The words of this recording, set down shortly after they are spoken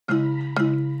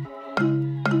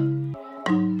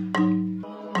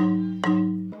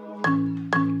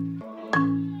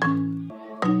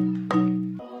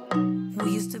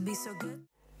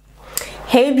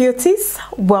Hey beauties,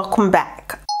 welcome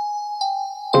back.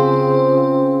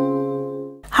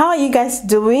 How are you guys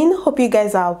doing? Hope you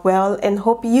guys are well and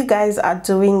hope you guys are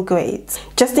doing great.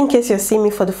 Just in case you're seeing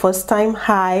me for the first time,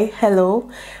 hi, hello.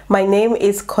 My name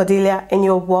is Cordelia and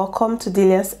you're welcome to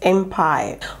Dilias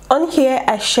Empire. On here,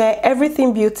 I share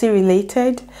everything beauty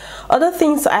related. Other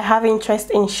things I have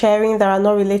interest in sharing that are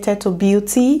not related to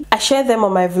beauty, I share them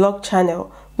on my vlog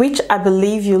channel, which I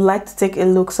believe you like to take a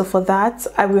look. So for that,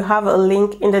 I will have a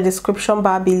link in the description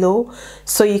bar below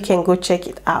so you can go check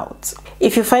it out.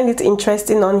 If you find it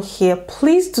interesting on here,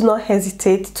 please do not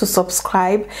hesitate to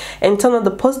subscribe and turn on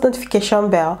the post notification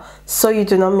bell so you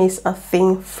do not miss a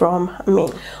thing from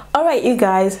me. Alright you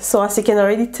guys, so as you can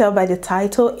already tell by the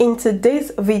title, in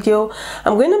today's video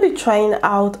I'm going to be trying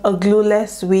out a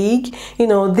glueless wig. You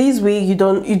know, this wig you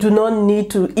do not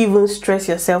need to even stress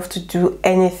yourself to do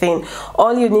anything.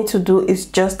 All you need to do is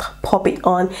just pop it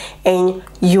on and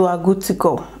you are good to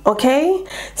go. Okay,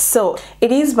 so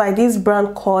it is by this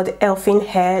brand called Elfin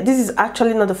hair. This is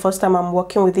actually not the first time I'm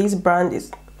working with this brand.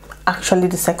 It's actually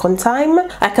the second time.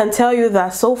 I can tell you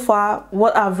that so far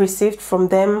what I've received from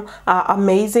them are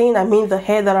amazing. I mean, the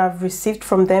hair that I've received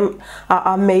from them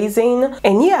are amazing.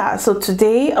 And yeah, so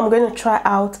today I'm going to try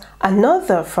out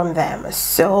another from them.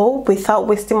 So without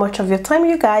wasting much of your time,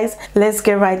 you guys, let's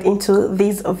get right into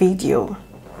this video.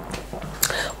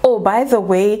 Oh, by the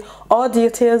way, all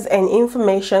details and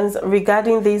information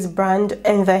regarding this brand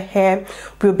and the hair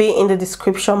will be in the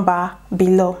description bar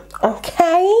below.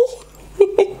 Okay.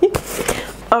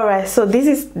 Alright, so this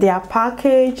is their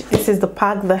package. This is the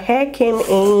pack the hair came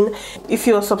in. If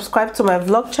you're subscribed to my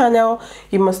vlog channel,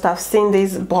 you must have seen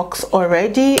this box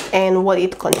already and what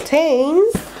it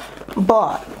contains,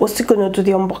 but we're still gonna do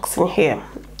the unboxing here.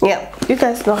 Yeah, you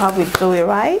guys know how we do it,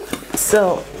 right?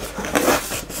 So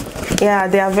yeah,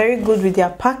 they are very good with their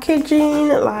packaging.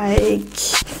 Like,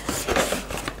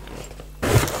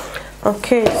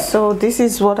 okay, so this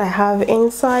is what I have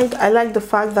inside. I like the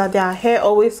fact that their hair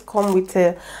always come with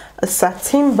a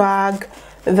satin bag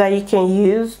that you can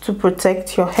use to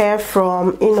protect your hair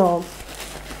from, you know,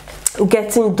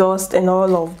 getting dust and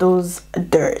all of those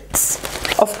dirts.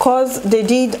 Of course, they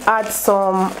did add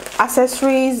some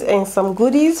accessories and some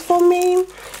goodies for me.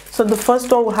 So the first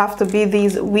one will have to be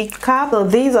these wig cap. So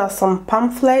these are some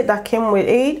pamphlet that came with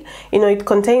it. You know, it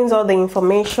contains all the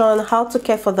information, how to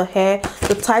care for the hair,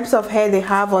 the types of hair they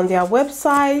have on their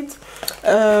website.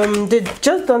 They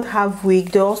just don't have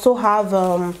wig. They also have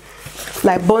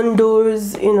like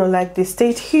bundles, you know, like they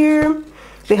state here.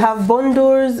 They have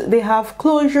bundles, they have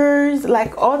closures,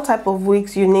 like all type of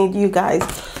wigs you need, you guys.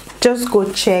 Just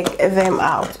go check them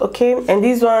out, okay? And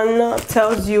this one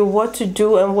tells you what to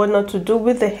do and what not to do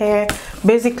with the hair,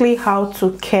 basically how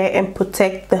to care and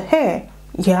protect the hair.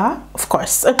 Yeah, of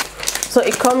course. So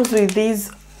it comes with these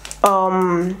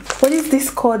what is this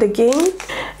called again?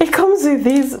 It comes with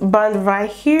this band right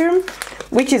here,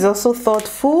 which is also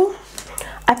thoughtful.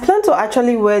 I plan to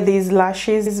actually wear these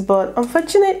lashes, but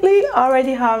unfortunately I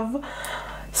already have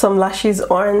some lashes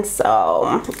on,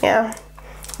 so yeah,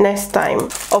 next time.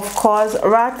 Of course,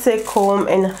 rat comb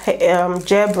and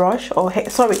gel brush, or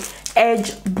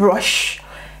edge brush.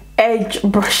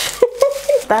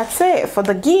 That's it for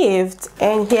the gift.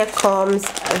 And here comes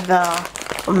the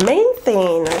main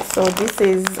thing. So this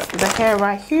is the hair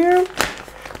right here.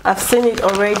 I've seen it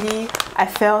already, I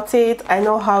felt it, I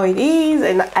know how it is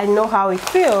and I know how it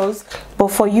feels, but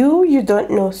for you, you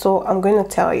don't know, so I'm going to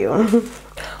tell you.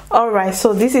 Alright,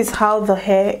 so this is how the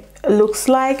hair looks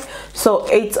like. So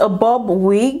it's a bob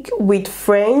wig with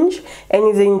fringe and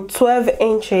it's in 12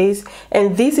 inches,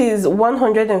 and this is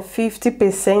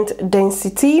 150%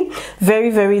 density,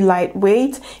 very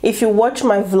lightweight. If you watch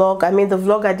my vlog, I mean the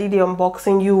vlog I did the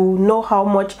unboxing, you know how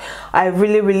much I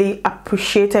really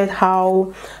appreciated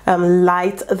how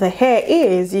light the hair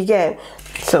is, you get.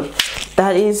 So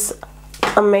that is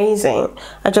amazing.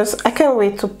 I can't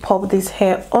wait to pop this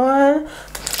hair on.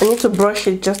 I need to brush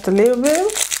it just a little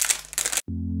bit.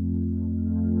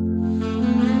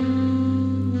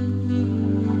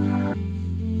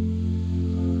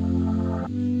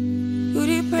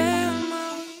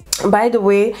 By the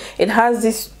way, it has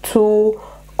these two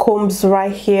combs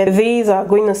right here. These are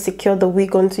going to secure the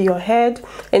wig onto your head,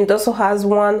 and it also has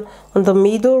one on the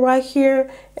middle right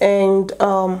here and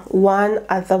one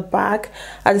at the back.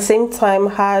 At the same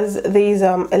time has these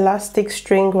elastic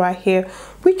string right here,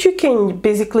 which you can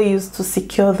basically use to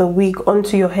secure the wig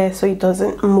onto your hair so it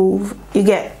doesn't move, you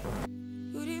get.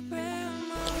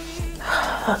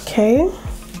 Okay,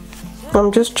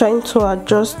 I'm just trying to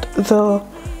adjust the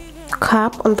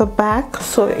cap on the back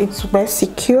so it's well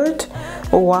secured.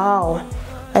 Wow,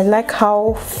 I like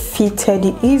how fitted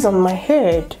it is on my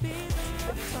head.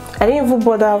 I didn't even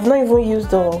bother. I've not even used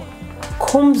the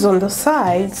combs on the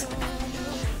sides.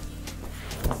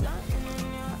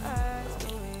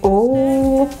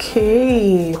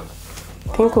 Okay, I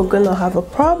think we're gonna have a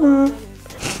problem.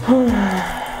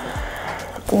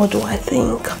 What do I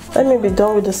think? Let me be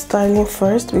done with the styling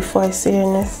first before I say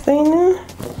anything.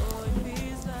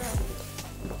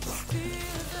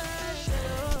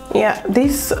 Yeah,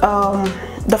 this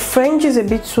the fringe is a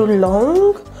bit too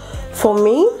long for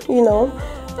me, you know.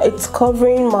 It's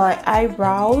covering my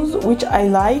eyebrows, which I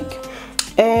like,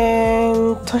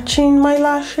 and touching my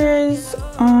lashes.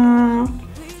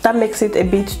 That makes it a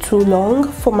bit too long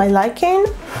for my liking.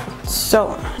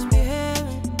 So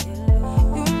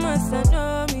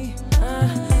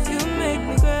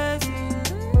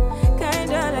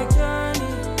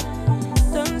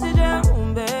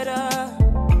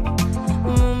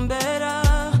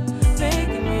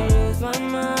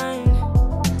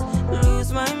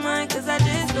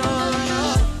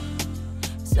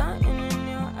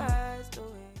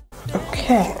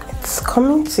okay, it's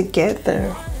coming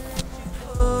together.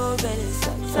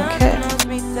 Okay.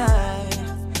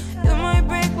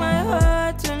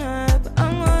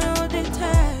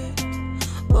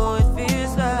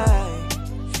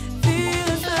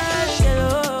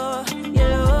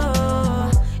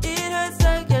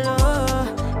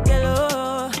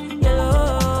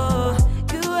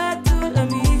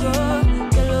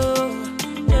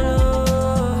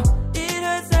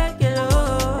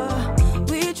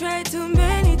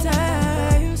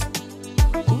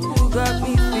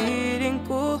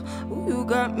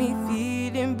 Got me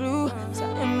feeling blue,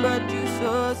 something but you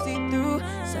so see-through,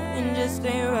 something just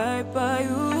ain't right by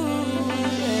you.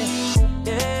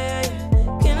 Yeah,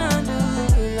 can I do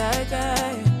you like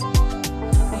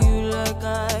you like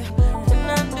can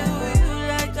I do you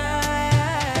like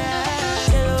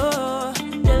yellow,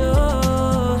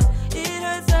 yellow, it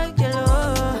hurts like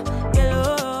yellow,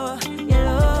 yellow,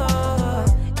 yellow,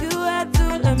 you had to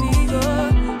let me go,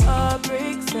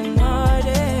 heartbreaks and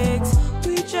heartaches,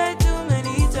 we tried to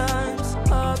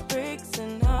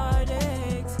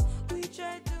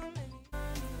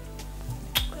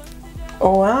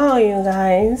wow, you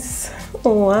guys,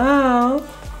 wow.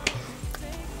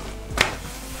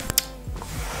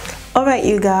 Alright,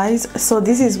 you guys, so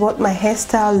this is what my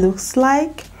hairstyle looks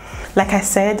like. Like I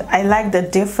said, I like the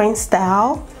different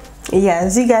style.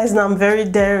 Yes, you guys know I'm very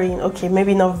daring. Okay,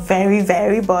 maybe not very,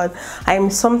 but I am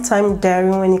sometimes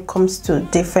daring when it comes to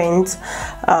different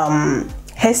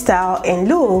hairstyle and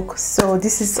look. So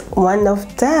this is one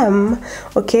of them.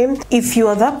 Okay, if you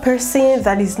are that person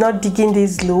that is not digging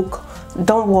this look,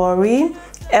 don't worry,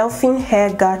 Elfin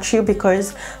hair got you,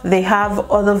 because they have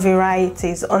other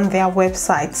varieties on their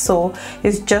website. So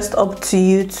it's just up to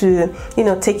you to, you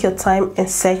know, take your time and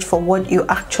search for what you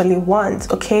actually want.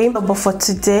 Okay, but for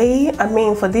today, I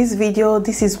mean for this video,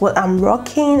 this is what I'm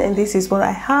rocking and this is what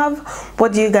I have.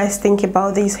 What do you guys think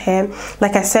about this hair?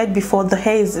 Like I said before, the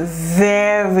hair is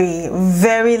very,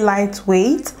 very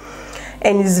lightweight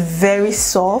and is very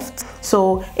soft.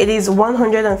 So it is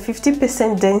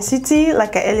 150% density,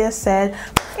 like I earlier said.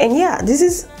 And yeah, this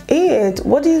is it.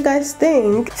 What do you guys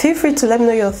think? Feel free to let me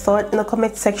know your thought in the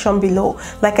comment section below.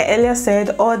 Like I earlier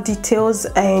said, all details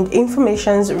and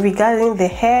information regarding the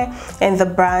hair and the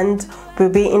brand will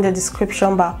be in the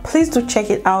description bar. Please do check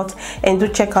it out and do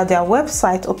check out their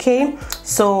website. Okay,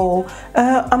 so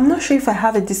I'm not sure if I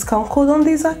have a discount code on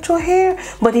this actual hair,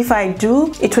 but if I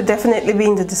do, it will definitely be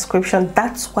in the description.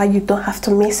 That's why you don't have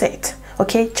to miss it.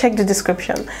 Okay, check the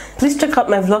description. Please check out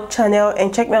my vlog channel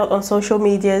and check me out on social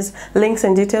medias. Links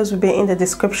and details will be in the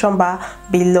description bar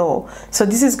below. So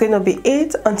this is going to be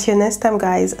it. Until next time,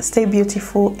 guys, stay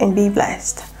beautiful and be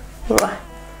blessed.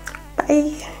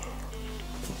 Bye.